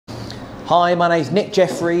Hi, my name's Nick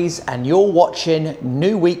Jeffries and you're watching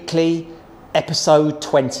New Weekly, episode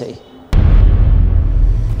 20.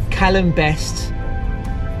 Callum Best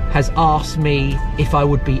has asked me if I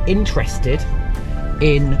would be interested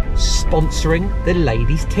in sponsoring the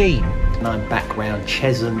ladies team. And I'm back round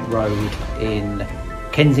Chesson Road in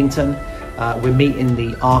Kensington. We're meeting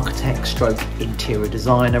the architect stroke interior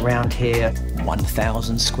design around here.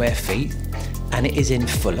 1,000 square feet, and it is in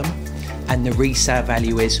Fulham. And the resale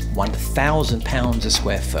value is £1,000 a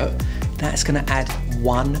square foot. That's going to add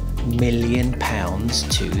 £1 million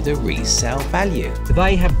to the resale value.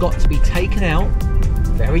 They have got to be taken out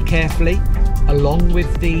very carefully, along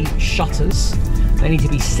with the shutters. They need to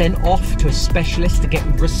be sent off to a specialist to get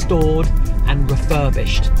restored and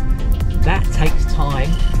refurbished. That takes time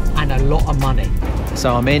and a lot of money.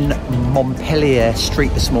 So I'm in Montpelier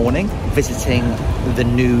Street this morning, visiting the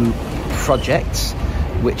new projects,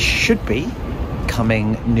 which should be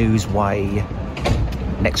coming news way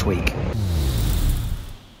next week.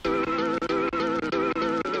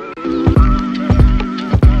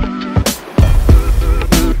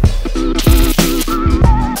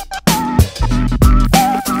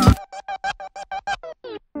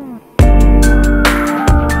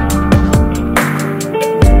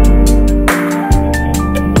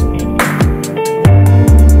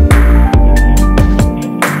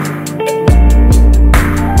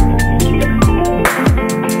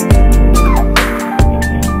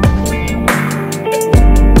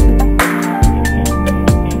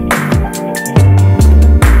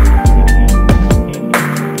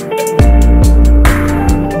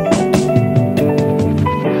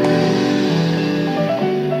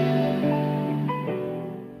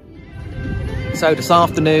 So this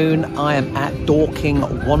afternoon I am at Dorking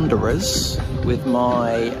Wanderers with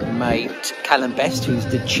my mate Callum Best, who's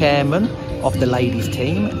the chairman of the ladies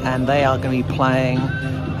team, and they are going to be playing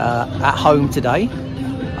at home today.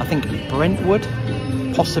 I think Brentwood,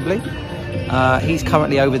 possibly. He's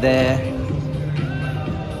currently over there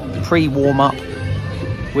pre-warm-up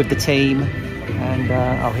with the team, and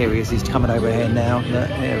oh, here he is, he's coming over here now. Look,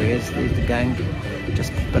 there he is, there's the gang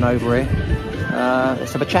just popping over here.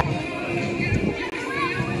 Let's have a chat.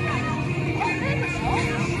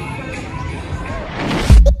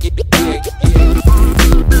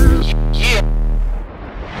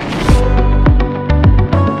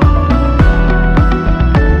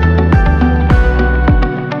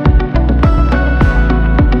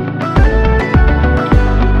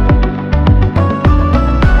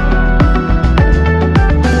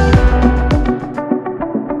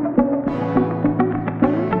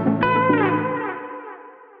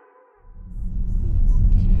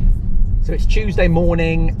 So it's Tuesday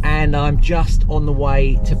morning and I'm just on the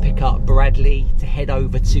way to pick up Bradley to head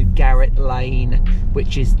over to Garrett Lane,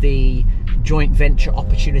 which is the joint venture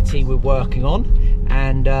opportunity we're working on,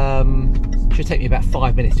 and should take me about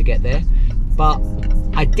 5 minutes to get there. But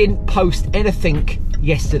I didn't post anything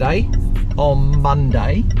yesterday on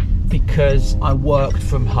Monday because I worked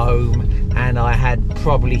from home and I had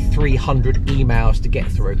probably 300 emails to get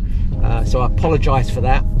through. So I apologise for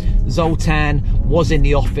that. Zoltan was in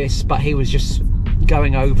the office, but he was just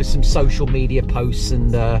going over some social media posts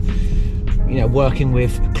and you know, working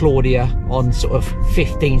with Claudia on sort of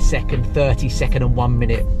 15-second, 30-second and 1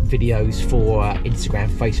 minute videos for Instagram,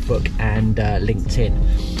 Facebook and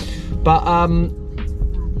LinkedIn. But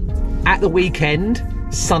at the weekend,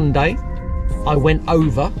 Sunday, I went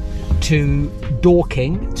over to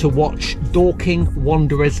Dorking to watch Dorking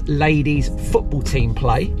Wanderers ladies football team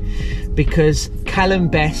play, because Callum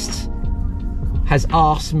Best has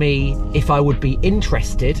asked me if I would be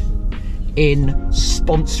interested in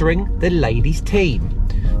sponsoring the ladies team.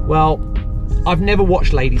 Well, I've never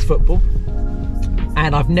watched ladies football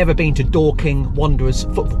and I've never been to Dorking Wanderers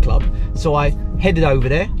Football Club, so I headed over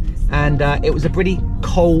there, and it was a pretty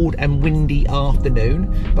cold and windy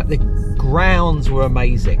afternoon, but the grounds were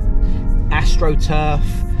amazing. AstroTurf,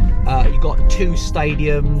 you've got 2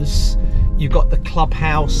 stadiums, you've got the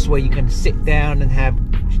clubhouse where you can sit down and have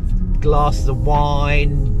glasses of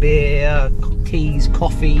wine, beer, teas,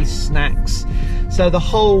 coffees, snacks. So the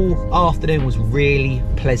whole afternoon was really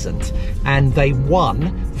pleasant, and they won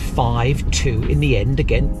 5-2 in the end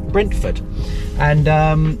against Brentford, and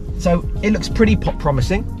so it looks pretty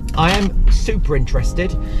promising. I am super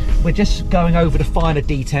interested. We're just going over the finer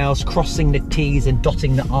details, crossing the T's and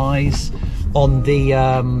dotting the I's on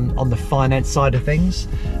the finance side of things,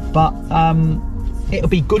 but it'll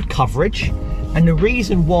be good coverage. And the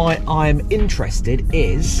reason why I'm interested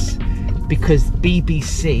is because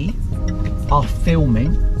BBC are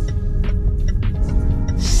filming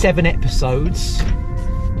 7 episodes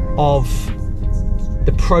of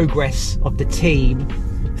the progress of the team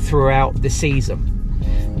throughout the season.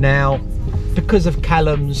 Now, because of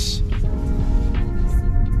Callum's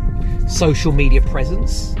social media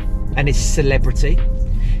presence and his celebrity,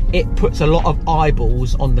 it puts a lot of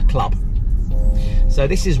eyeballs on the club. So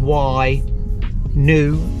this is why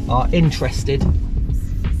New are interested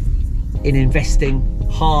in investing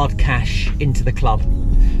hard cash into the club,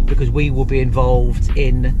 because we will be involved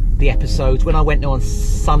in the episodes. When I went on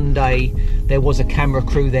Sunday, there was a camera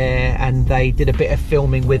crew there and they did a bit of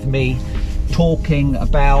filming with me, talking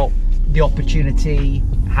about the opportunity.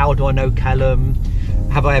 How do I know Callum?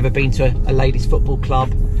 Have I ever been to a ladies football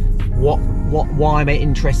club? Why am I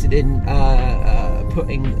interested in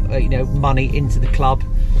putting money into the club?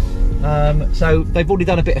 So they've already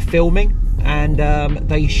done a bit of filming, and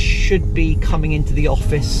they should be coming into the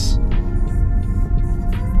office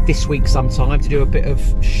this week sometime to do a bit of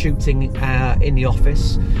shooting in the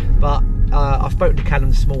office. But I've spoken to Callum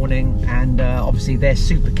this morning, and obviously they're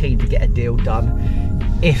super keen to get a deal done.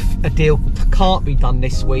 If a deal can't be done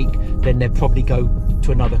this week, then they'll probably go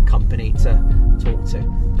to another company to talk to.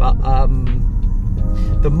 But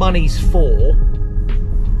the money's for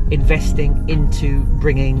investing into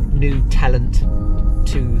bringing new talent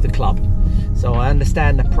to the club. So I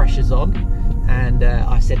understand the pressure's on, and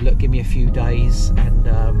I said, look, give me a few days, and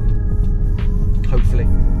hopefully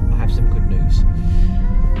I'll have some good news.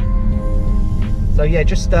 So yeah,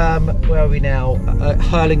 just where are we now?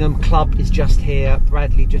 Hurlingham Club is just here.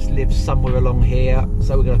 Bradley just lives somewhere along here,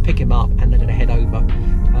 so we're going to pick him up and they're going to head over.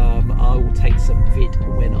 I will take some vid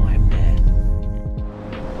when I am there.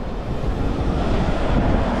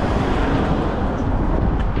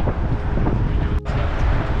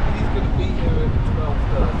 He's going to be here at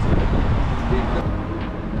 12:30.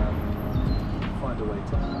 Find a way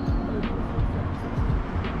to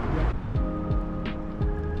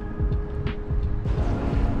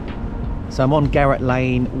So I'm on Garrett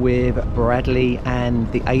Lane with Bradley and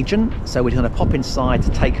the agent. So we're going to pop inside to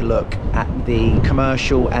take a look at the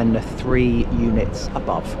commercial and the 3 units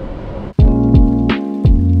above.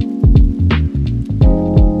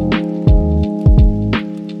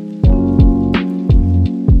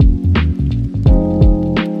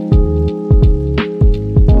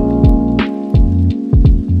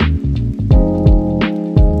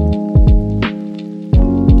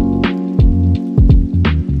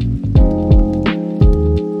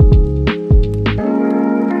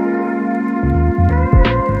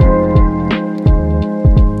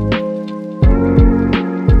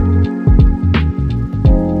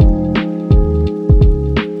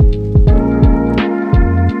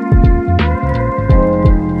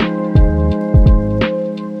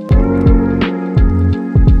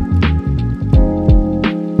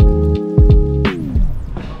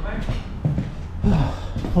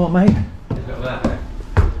 What, mate?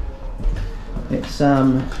 It's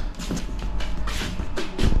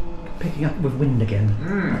picking up with wind again.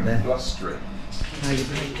 blustery. How you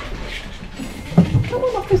doing? Come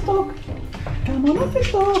on, office dog. Come on,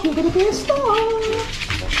 office dog. You're gonna be a star.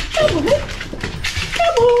 Come on, mate.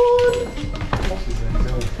 Come on.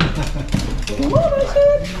 Come on, I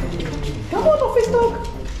said. Come on, office dog.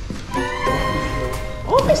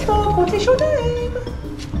 Office dog, what is your name?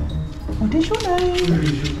 What is your name?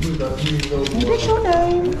 What is your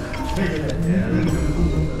name?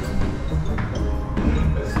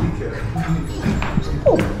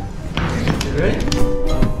 Oh.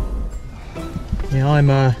 Yeah, I'm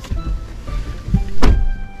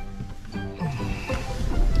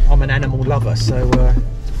an animal lover, so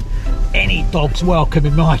any dog's welcome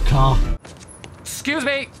in my car. Excuse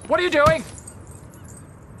me, what are you doing?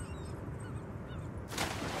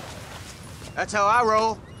 That's how I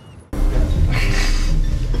roll.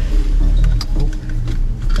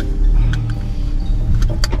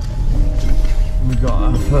 We got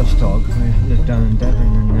our first dog. We lived down in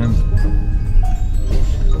Devon, and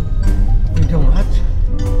we don't have.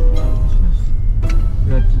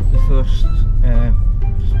 We had the first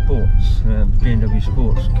sports BMW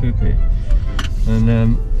Sports Coupe, and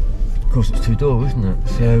of course it's 2 doors, isn't it?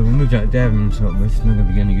 So we moved out of Devon and thought, we're not going to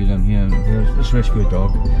be going to go down here. Let's rescue a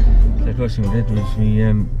dog. So the first thing we did was we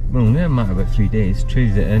didn't matter about 3 days,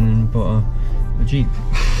 traded it in and bought a Jeep.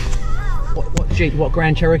 What Jeep? What,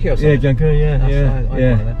 Grand Cherokee or something? Yeah, Junker, yeah.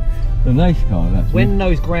 A nice car, actually. When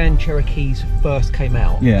those Grand Cherokees first came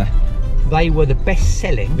out, they were the best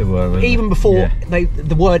selling. They were, even before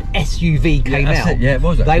the word SUV came out. Yeah, it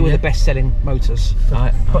was. They were the best selling motors.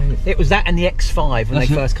 It was that and the X5 when they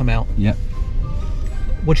first come out. Yeah.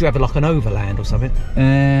 Would you have like an Overland or something?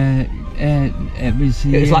 It was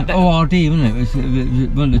like that. ORD, wasn't it? It was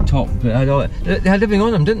one of the top. They had everything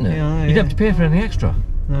on them, didn't they? Yeah, You'd have to pay for anything extra.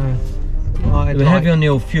 No. They're heavy on the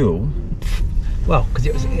old fuel. Well, because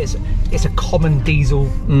it's a common diesel,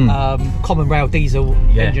 common rail diesel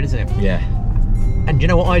engine, isn't it? Yeah. And you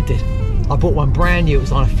know what I did? I bought one brand new. It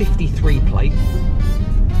was on a 53 plate,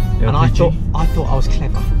 and I thought I was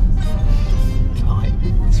clever. Right.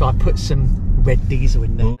 So I put some red diesel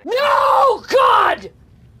in there. No, God!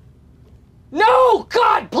 No,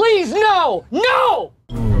 God, please, no! No!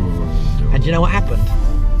 And you know what happened?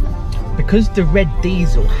 Because the red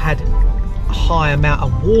diesel had a high amount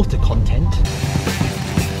of water content,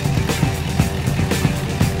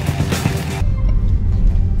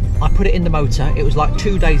 I put it in the motor. It was like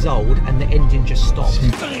 2 days old, and the engine just stopped.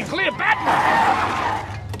 Clear Batman!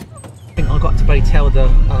 I think I got to bloody tell the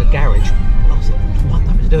garage. I said, "What?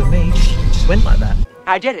 Nothing to do with me. It just went like that."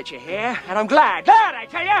 I did it, you hear? And I'm glad. Glad, I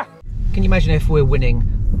tell you! Can you imagine if we're winning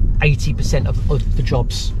 80% of the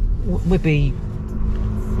jobs? We'd be,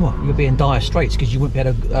 what? You'd be in dire straits because you wouldn't be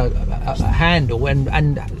able to handle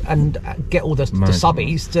and get all the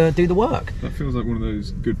subbies to do the work. That feels like one of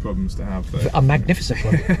those good problems to have, though. A magnificent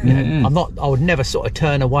one. Yeah. I would never sort of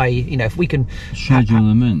turn away. You know, if we can Schedule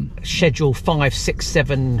them in. schedule 500, 600,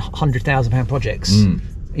 £700,000 projects.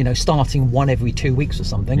 You know, starting one every 2 weeks or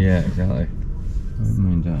something. Yeah, exactly. I don't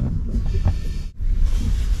mind that.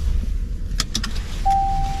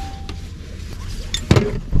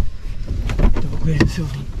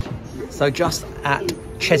 So just at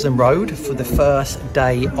Chesson Road for the first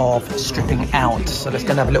day of stripping out. So let's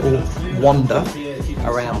go and have a little wander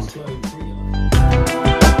around.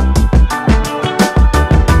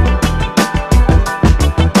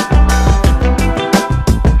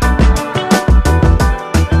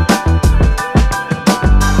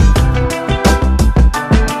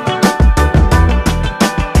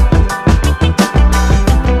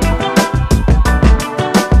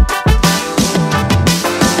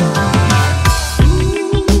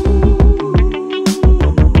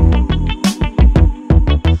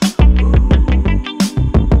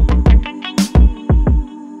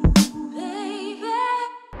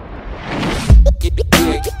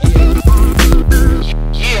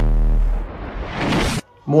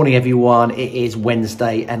 Morning everyone, it is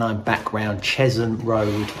Wednesday and I'm back around Chesson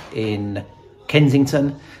Road in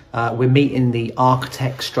Kensington. We're meeting the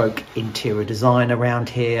architect stroke interior design around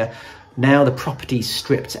here. Now the property's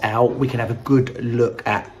stripped out, we can have a good look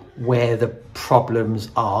at where the problems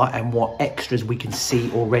are and what extras we can see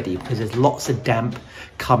already, because there's lots of damp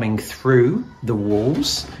coming through the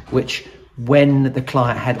walls, which when the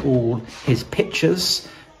client had all his pictures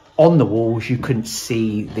on the walls, you couldn't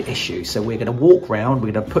see the issue. So we're going to walk around,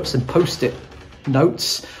 we're going to put some post-it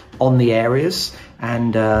notes on the areas,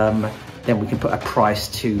 and then we can put a price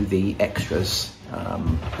to the extras,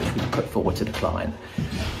 which we can put forward to the client.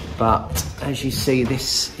 But as you see,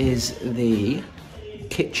 this is the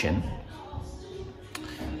kitchen.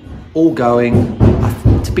 All going,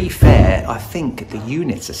 to be fair, I think the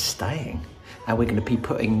units are staying, and we're going to be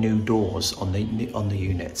putting new doors on the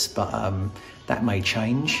units, but that may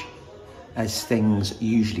change as things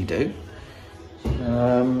usually do.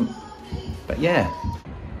 But yeah,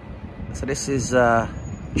 so this is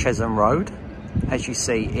Chesson Road. As you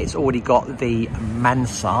see, it's already got the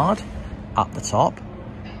mansard up the top.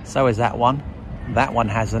 So is that one. That one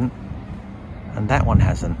hasn't, and that one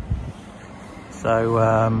hasn't. So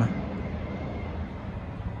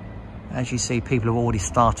as you see, people have already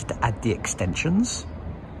started to add the extensions.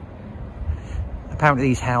 Apparently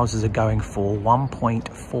these houses are going for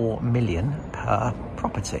 1.4 million per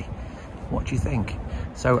property. What do you think?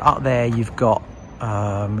 So up there you've got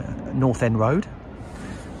North End Road.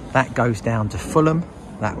 That goes down to Fulham.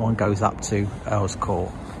 That one goes up to Earls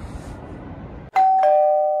Court.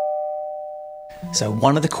 So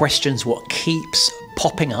one of the questions what keeps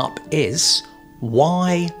popping up is,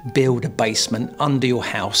 why build a basement under your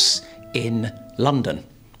house in London?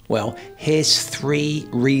 Well, here's 3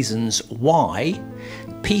 reasons why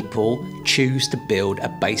people choose to build a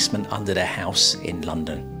basement under their house in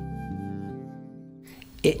London.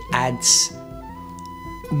 It adds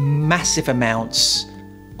massive amounts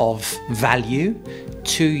of value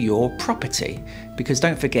to your property, because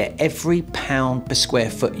don't forget, every pound per square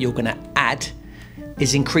foot you're going to add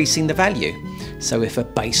is increasing the value. So if a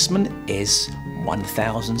basement is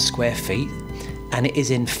 1,000 square feet and it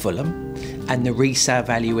is in Fulham, and the resale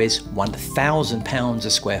value is £1,000 a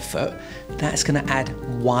square foot, that's going to add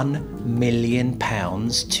 £1 million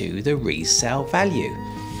to the resale value.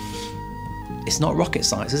 It's not rocket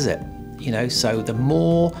science, is it? You know, so the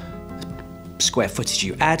more square footage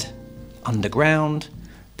you add underground,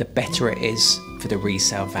 the better it is for the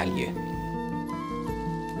resale value.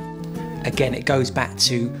 Again, it goes back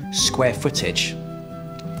to square footage.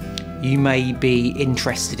 You may be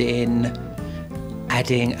interested in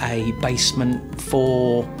adding a basement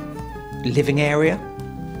for living area,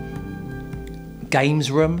 games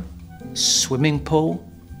room, swimming pool,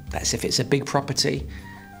 that's if it's a big property,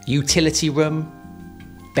 utility room,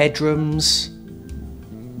 bedrooms,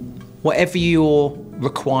 whatever your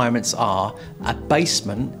requirements are, a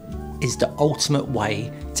basement is the ultimate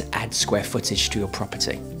way to add square footage to your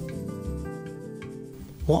property.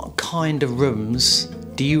 What kind of rooms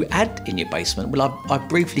do you add in your basement? Well, I've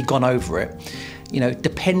briefly gone over it. You know,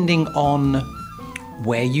 depending on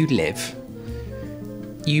where you live,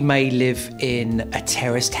 you may live in a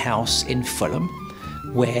terraced house in Fulham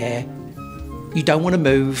where you don't want to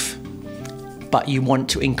move, but you want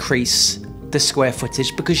to increase the square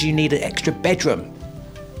footage because you need an extra bedroom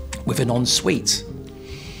with an ensuite.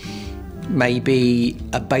 Maybe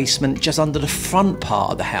a basement just under the front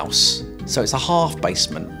part of the house, so it's a half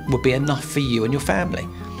basement, would be enough for you and your family.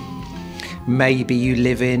 Maybe you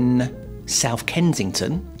live in South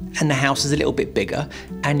Kensington and the house is a little bit bigger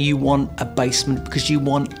and you want a basement because you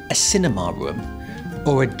want a cinema room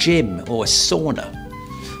or a gym or a sauna.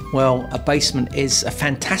 Well, a basement is a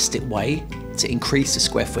fantastic way to increase the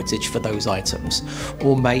square footage for those items.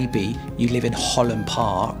 Or maybe you live in Holland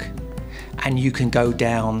Park and you can go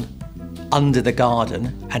down under the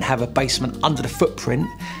garden and have a basement under the footprint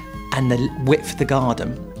and the width of the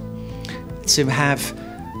garden to have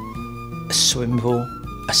a swimming pool,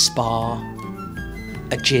 a spa,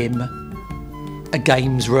 a gym, a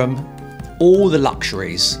games room, all the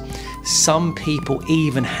luxuries. Some people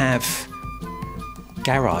even have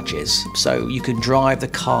garages, so you can drive the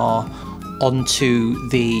car onto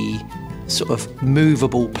the sort of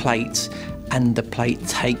movable plate and the plate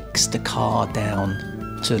takes the car down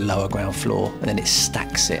to the lower ground floor and then it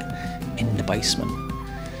stacks it in the basement.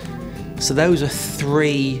 So those are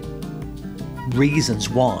 3 reasons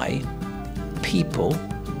why people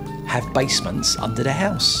have basements under their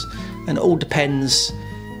house, and it all depends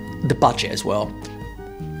the budget as well.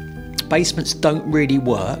 Basements don't really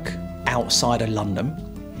work outside of London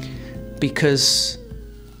because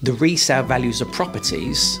the resale values of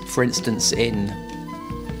properties, for instance in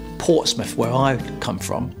Portsmouth where I come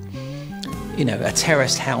from, you know, a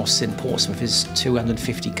terraced house in Portsmouth is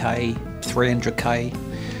 250k,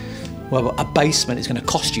 300k. Well, a basement is going to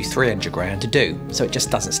cost you 300 grand to do, so it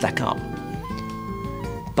just doesn't stack up.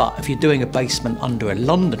 But if you're doing a basement under a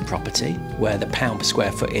London property where the pound per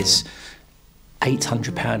square foot is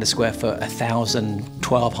 £800 a square foot, 1,000,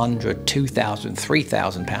 1,200, 2,000,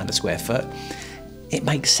 3,000 pound a square foot, it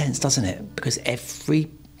makes sense, doesn't it? Because every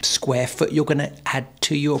square foot you're going to add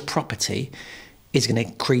to your property is going to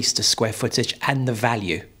increase the square footage and the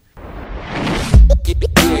value.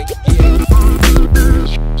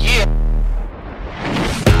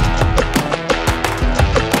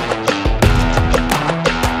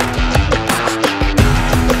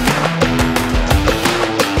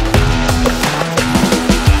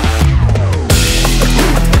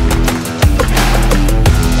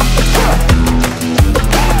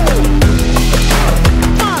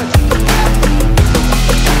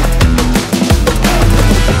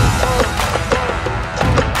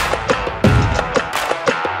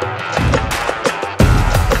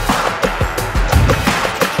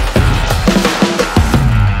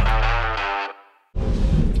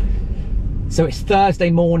 So it's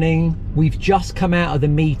Thursday morning. We've just come out of the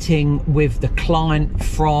meeting with the client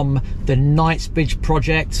from the Knightsbridge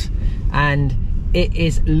project and it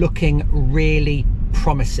is looking really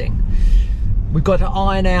promising. We've got to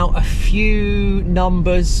iron out a few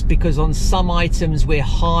numbers because on some items we're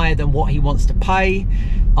higher than what he wants to pay,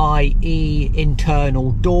 i.e.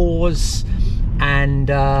 internal doors and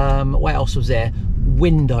what else was there?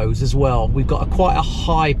 Windows as well. We've got quite a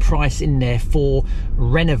high price in there for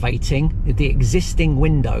renovating the existing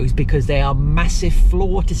windows because they are massive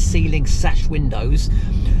floor to ceiling sash windows.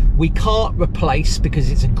 We can't replace because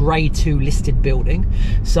it's a grade 2 listed building,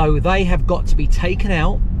 so they have got to be taken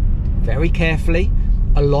out very carefully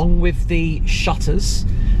along with the shutters.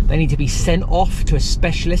 They need to be sent off to a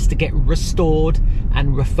specialist to get restored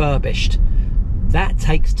and refurbished. That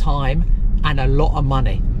takes time and a lot of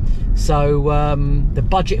money. So the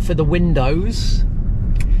budget for the windows,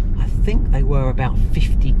 I think they were about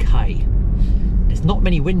 50k. There's not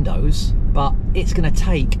many windows, but it's going to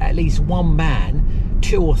take at least one man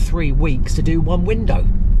 2 or 3 weeks to do one window.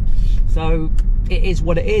 So it is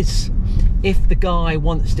what it is. If the guy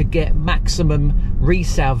wants to get maximum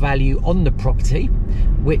resale value on the property,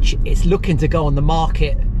 which it's looking to go on the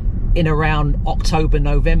market in around October,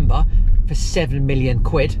 November for 7 million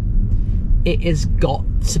quid, it has got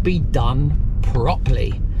to be done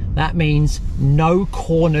properly. That means no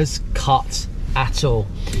corners cut at all.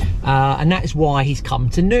 And that's why he's come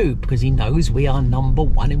to Noob, because he knows we are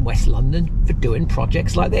 #1 in West London for doing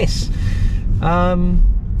projects like this.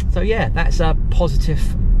 So yeah, that's a positive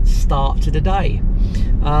start to the day.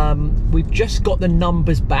 We've just got the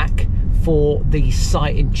numbers back for the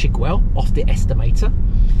site in Chigwell off the estimator.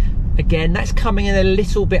 Again, that's coming in a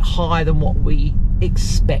little bit higher than what we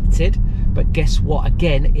expected, but guess what?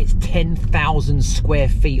 Again, it's 10,000 square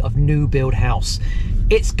feet of new build house.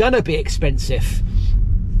 It's gonna be expensive.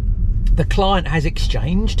 The client has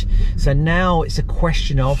exchanged, so now it's a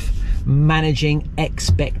question of managing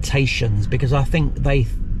expectations, because I think they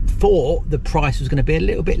thought the price was going to be a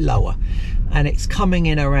little bit lower, and it's coming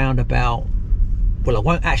in around about, well, I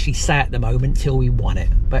won't actually say at the moment till we won it,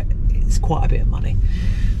 but it's quite a bit of money.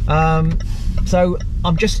 So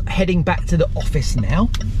I'm just heading back to the office now,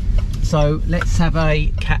 so let's have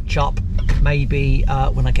a catch up maybe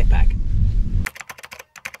when I get back.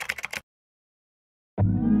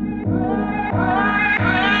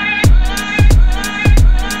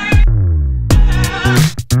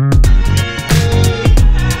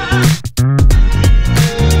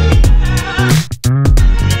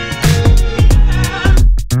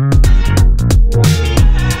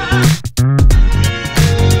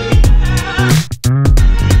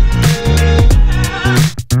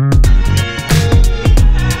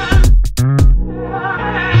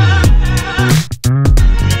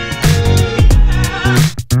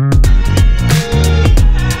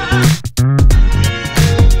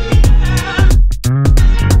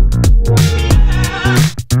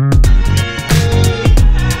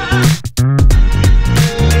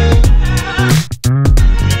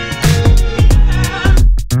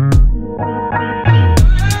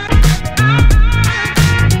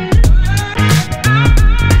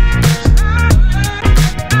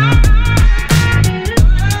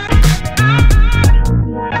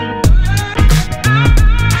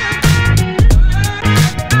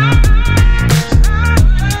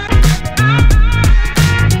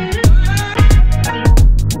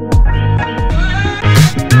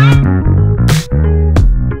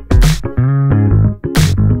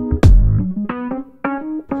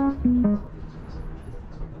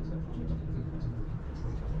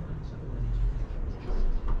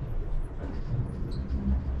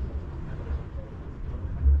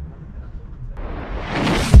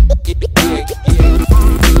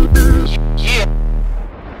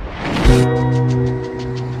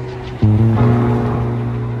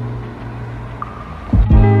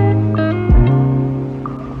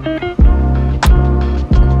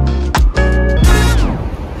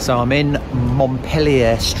 So I'm in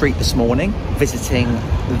Montpelier Street this morning, visiting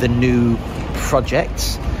the new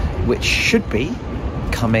project, which should be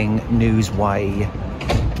coming Noo's way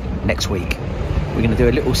next week. We're going to do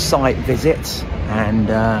a little site visit, and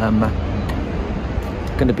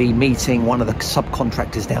going to be meeting one of the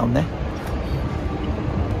subcontractors down there.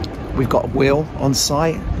 We've got Will on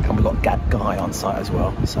site, and we've got Guy on site as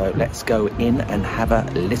well. So let's go in and have a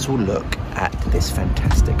little look at this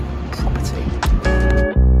fantastic property.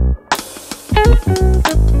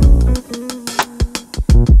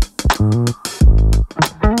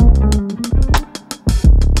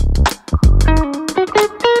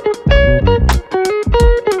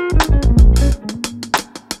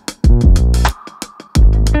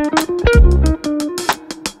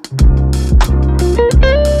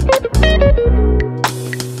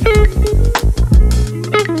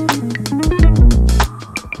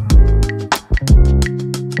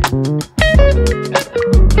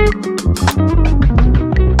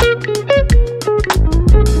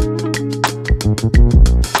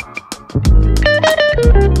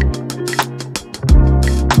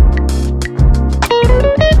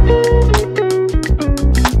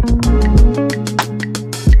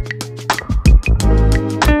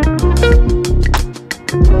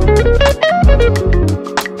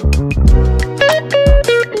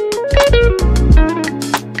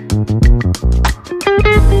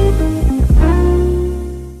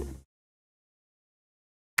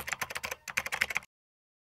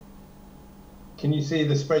 Can you see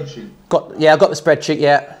the spreadsheet? Yeah, I've got the spreadsheet,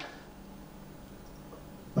 yeah.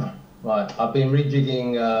 Right, I've been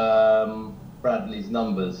rejigging Bradley's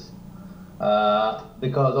numbers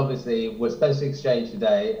because obviously we're supposed to exchange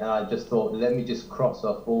today, and I just thought, let me just cross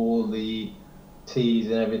off all the T's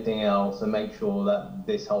and everything else and make sure that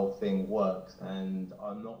this whole thing works, and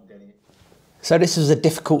I'm not getting it. So this was a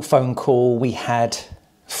difficult phone call we had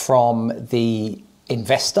from the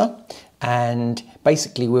investor, and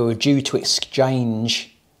basically we were due to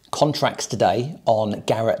exchange contracts today on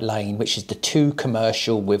Garrett Lane, which is the 2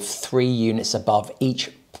 commercial with 3 units above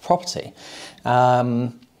each property.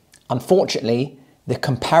 Unfortunately, the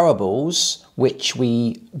comparables which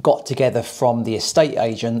we got together from the estate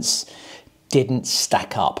agents didn't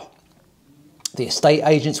stack up. The estate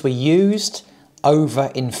agents we used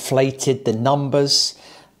overinflated the numbers,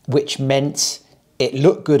 which meant it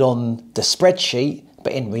looked good on the spreadsheet,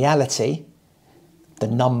 but in reality, the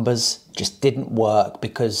numbers just didn't work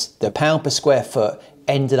because the pound per square foot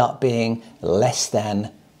ended up being less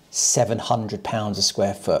than £700 a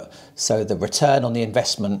square foot. So the return on the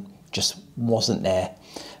investment just wasn't there.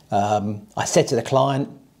 I said to the client,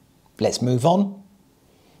 let's move on.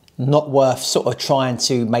 Not worth sort of trying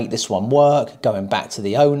to make this one work, going back to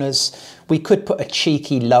the owners. We could put a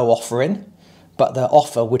cheeky low offer in, but the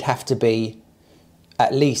offer would have to be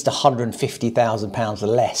at least £150,000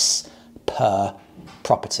 less per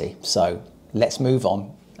property. So let's move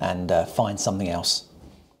on and find something else.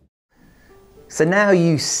 So now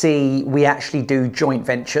you see we actually do joint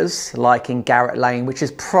ventures like in Garrett Lane, which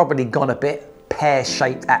has probably gone a bit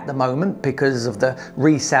pear-shaped at the moment because of the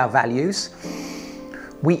resale values.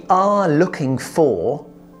 We are looking for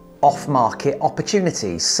off-market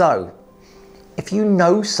opportunities. So if you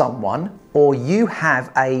know someone or you have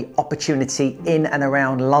an opportunity in and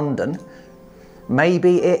around London,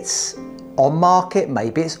 maybe it's on market,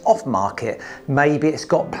 maybe it's off market, maybe it's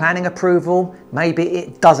got planning approval, maybe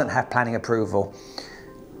it doesn't have planning approval.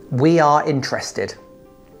 We are interested,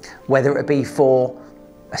 whether it be for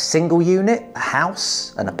a single unit, a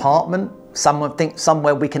house, an apartment,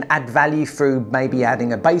 somewhere we can add value through maybe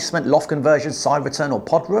adding a basement, loft conversion, side return or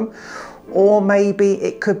pod room, or maybe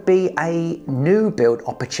it could be a new build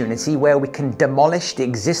opportunity where we can demolish the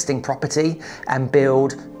existing property and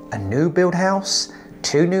build a new build house,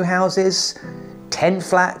 2 new houses, 10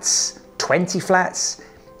 flats, 20 flats.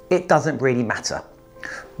 It doesn't really matter.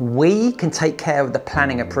 We can take care of the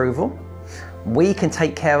planning approval. We can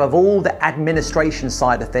take care of all the administration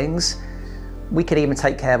side of things. We can even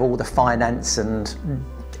take care of all the finance and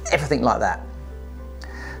everything like that.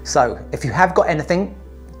 So if you have got anything,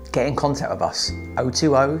 get in contact with us,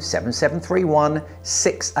 020 7731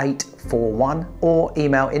 6841 or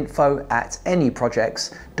email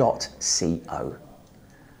info@anyprojects.co.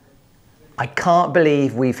 I can't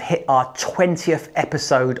believe we've hit our 20th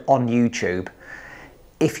episode on YouTube.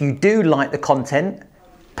 If you do like the content,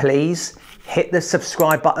 please hit the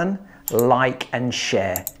subscribe button, like and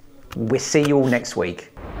share. We'll see you all next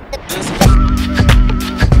week.